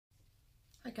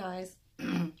Hi guys,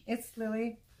 it's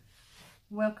Lily.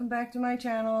 Welcome back to my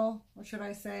channel, or should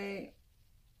I say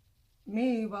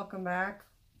me welcome back.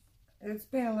 It's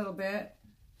been a little bit,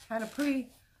 had a pretty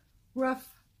rough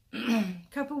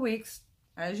couple weeks.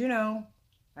 As you know,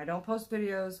 I don't post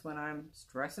videos when I'm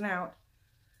stressing out,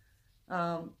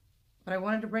 but I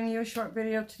wanted to bring you a short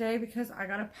video today because I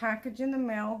got a package in the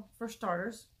mail for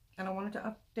starters, and I wanted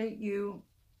to update you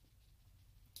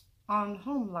on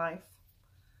home life.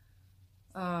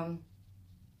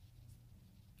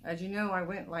 As you know, I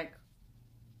went like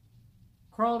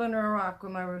crawled under a rock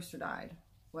when my rooster died.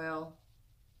 Well,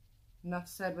 enough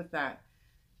said with that.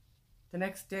 The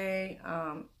next day,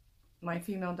 my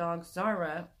female dog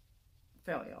Zara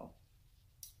fell ill,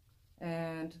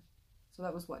 and so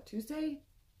that was what, Tuesday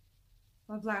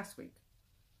of last week.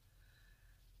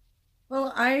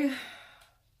 Well, I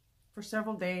for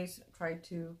several days tried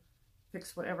to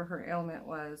fix whatever her ailment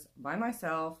was by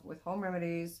myself with home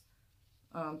remedies,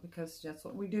 because that's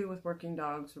what we do with working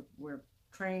dogs. We're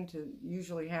trained to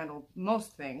usually handle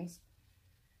most things.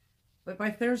 But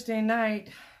by Thursday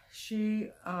night, she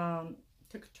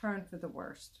took a turn for the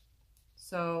worst.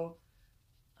 So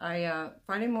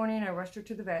Friday morning, I rushed her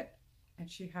to the vet, and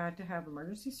she had to have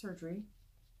emergency surgery.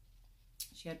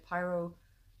 She had pyometra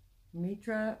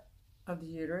of the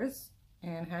uterus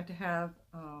and had to have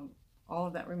all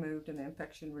of that removed and the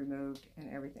infection removed and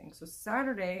everything. So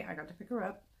Saturday, I got to pick her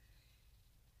up,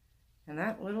 and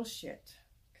that little shit,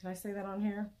 can I say that on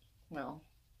here? Well,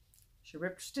 she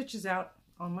ripped stitches out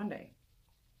on Monday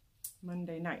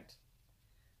night.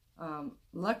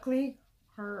 Luckily,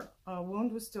 her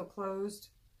wound was still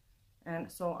closed,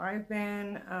 and so I've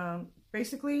been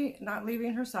basically not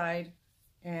leaving her side,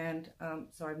 and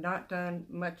so I've not done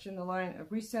much in the line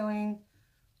of reselling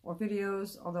or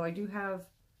videos, although I do have,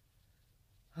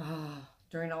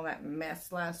 during all that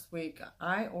mess last week,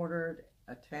 I ordered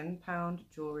a 10-pound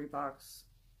jewelry box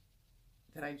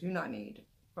that I do not need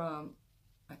from,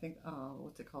 I think,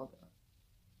 what's it called?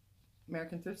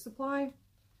 American Thrift Supply.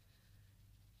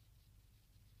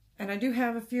 And I do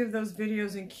have a few of those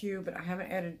videos in queue, but I haven't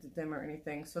edited them or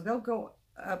anything, so they'll go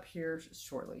up here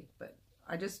shortly. But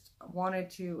I just wanted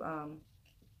to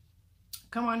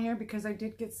come on here because I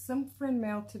did get some friend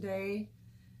mail today,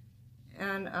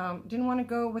 and didn't want to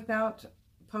go without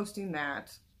posting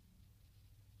that.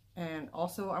 And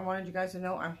also, I wanted you guys to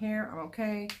know I'm here, I'm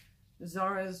okay.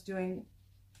 Zara is doing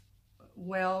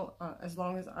well, as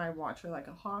long as I watch her like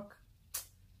a hawk.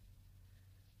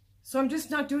 So I'm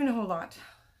just not doing a whole lot.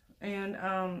 And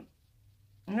I'm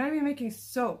not even making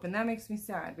soap, and that makes me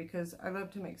sad because I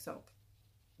love to make soap.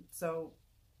 So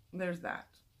there's that.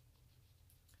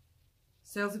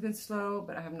 Sales have been slow,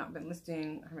 but I have not been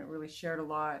listing. I haven't really shared a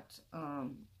lot.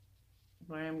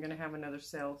 But I am going to have another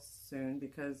sale soon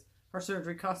because her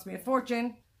surgery cost me a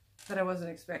fortune that I wasn't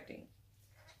expecting.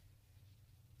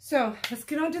 So let's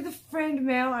get on to the friend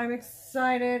mail. I'm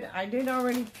excited. I did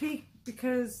already peek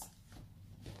because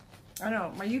I don't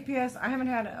know, my UPS, I haven't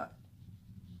had a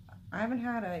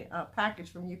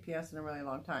package from UPS in a really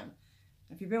long time.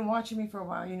 If you've been watching me for a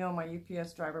while, you know my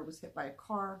UPS driver was hit by a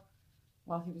car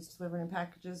while he was delivering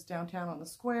packages downtown on the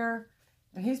square,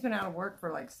 and he's been out of work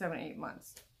for like 7-8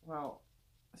 months. Well,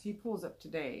 so he pulls up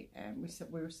today, and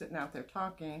we were sitting out there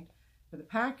talking for the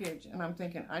package, and I'm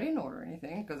thinking, I didn't order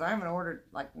anything because I haven't ordered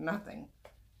like nothing.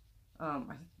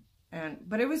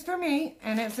 But it was for me,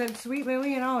 and it said Sweet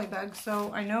Lily and Ollybug,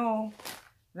 so I know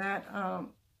that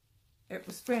it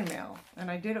was friend mail.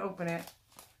 And I did open it,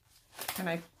 and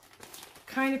I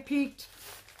kind of peeked.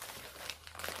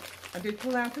 I did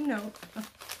pull out the note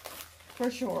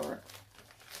for sure,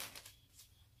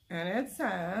 and it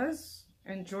says,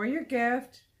 enjoy your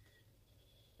gift,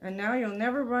 and now you'll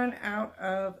never run out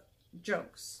of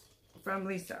jokes, from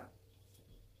Lisa.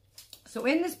 So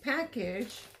in this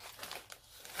package,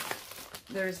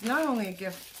 there's not only a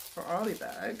gift for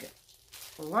Ollybug,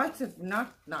 lots of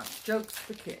knock-knock jokes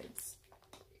for kids.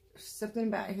 Something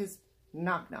about his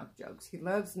knock-knock jokes. He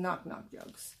loves knock-knock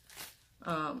jokes.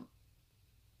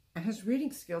 And his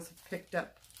reading skills have picked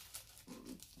up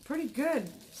pretty good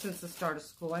since the start of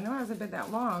school. I know it hasn't been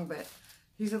that long, but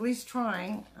he's at least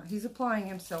trying. He's applying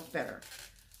himself better.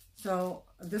 So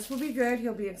this will be good.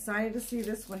 He'll be excited to see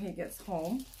this when he gets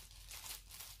home.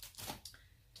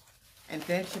 And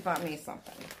then she bought me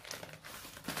something.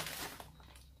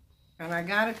 And I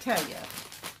gotta tell you,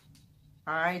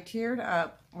 I teared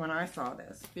up when I saw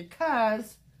this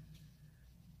because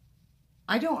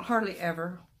I don't hardly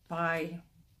ever buy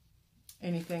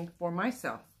anything for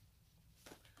myself.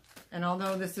 And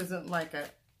although this isn't like a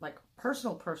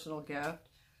personal gift,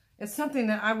 it's something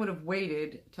that I would have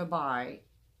waited to buy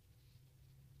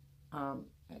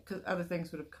because other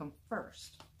things would have come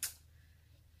first.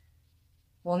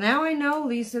 Well, now I know,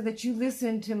 Lisa, that you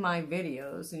listen to my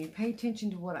videos and you pay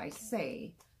attention to what I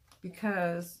say,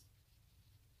 because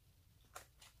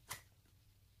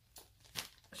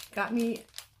she got me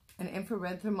an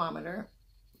infrared thermometer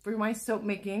for my soap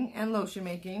making and lotion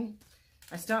making.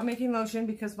 I stopped making lotion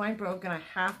because mine broke, and I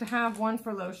have to have one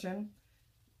for lotion.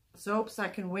 Soaps, I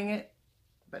can wing it,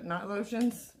 but not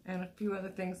lotions, and a few other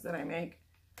things that I make.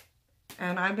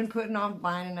 And I've been putting off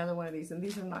buying another one of these, and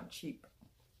these are not cheap.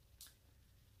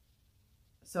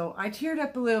 So I teared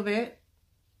up a little bit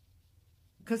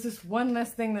because it's one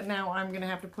less thing that now I'm going to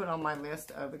have to put on my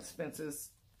list of expenses,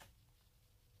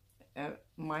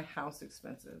 my house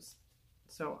expenses.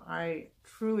 So I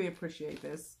truly appreciate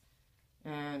this.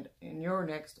 And in your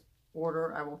next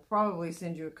order, I will probably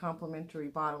send you a complimentary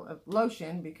bottle of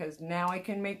lotion, because now I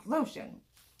can make lotion.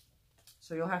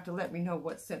 So you'll have to let me know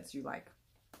what scents you like.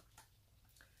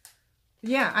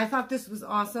 Yeah, I thought this was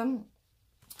awesome.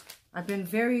 I've been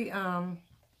very out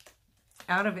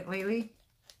of it lately.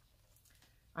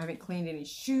 I haven't cleaned any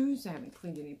shoes. I haven't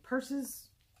cleaned any purses.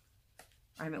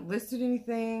 I haven't listed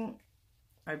anything.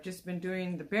 I've just been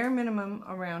doing the bare minimum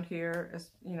around here, as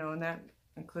you know, and that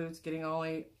includes getting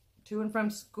Ollie to and from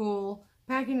school,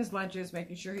 packing his lunches,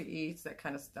 making sure he eats, that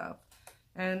kind of stuff,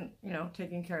 and, you know,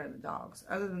 taking care of the dogs.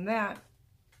 Other than that,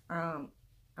 I'm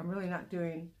really not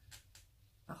doing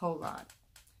a whole lot.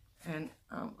 And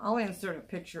I'll insert a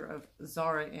picture of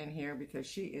Zara in here, because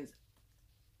she is,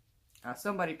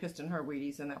 somebody pissed in her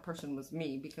Wheaties, and that person was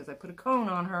me, because I put a cone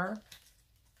on her,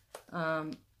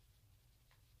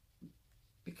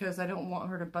 because I don't want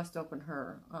her to bust open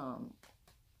her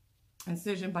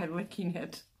incision by licking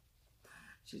it.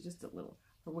 She's just a little,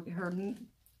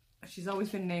 she's always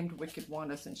been named Wicked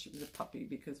Wanda since she was a puppy,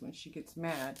 because when she gets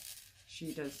mad,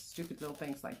 she does stupid little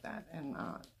things like that. And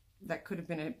that could have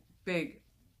been a big,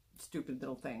 stupid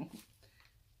little thing.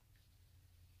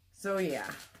 So yeah,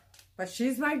 but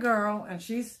she's my girl, and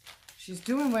she's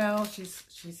doing well.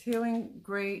 She's healing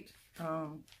great.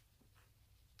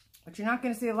 But you're not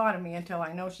going to see a lot of me until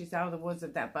I know she's out of the woods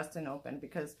of that busting open,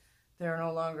 because there are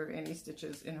no longer any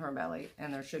stitches in her belly,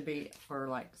 and there should be for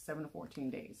like 7 to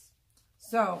 14 days.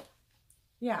 So,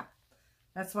 yeah,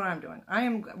 that's what I'm doing.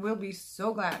 Will be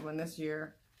so glad when this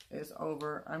year is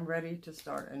over. I'm ready to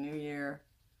start a new year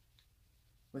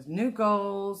with new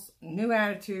goals, new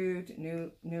attitude,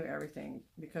 new everything,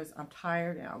 because I'm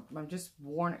tired and I'm just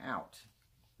worn out.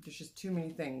 There's just too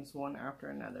many things, one after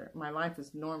another. My life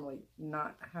is normally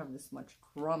not have this much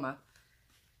drama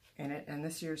in it, and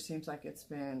this year seems like it's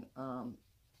been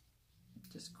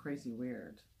just crazy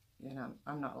weird. And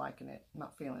I'm not liking it,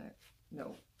 not feeling it.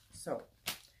 No. So,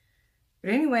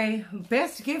 but anyway,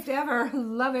 best gift ever.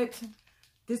 Love it.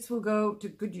 This will go to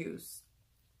good use.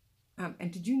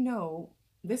 And did you know,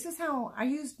 this is how I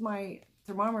used my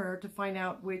thermometer to find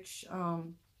out which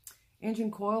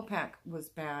engine coil pack was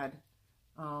bad.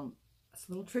 It's a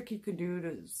little trick you can do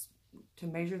to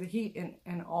measure the heat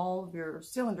in all of your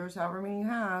cylinders, however many you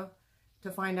have,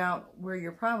 to find out where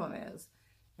your problem is.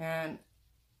 And,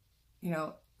 you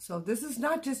know, so this is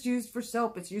not just used for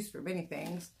soap, it's used for many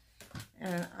things.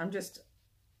 And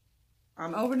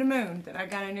I'm over the moon that I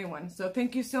got a new one. So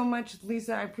thank you so much,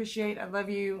 Lisa. I appreciate it. I love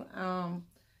you.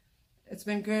 It's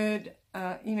been good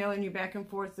emailing you back and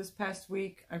forth this past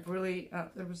week. I've really,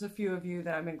 there was a few of you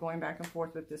that I've been going back and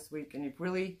forth with this week, and you've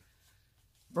really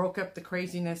broke up the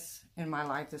craziness in my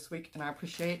life this week, and I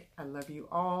appreciate it. I love you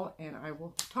all, and I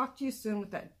will talk to you soon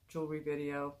with that jewelry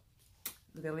video.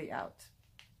 Lily out.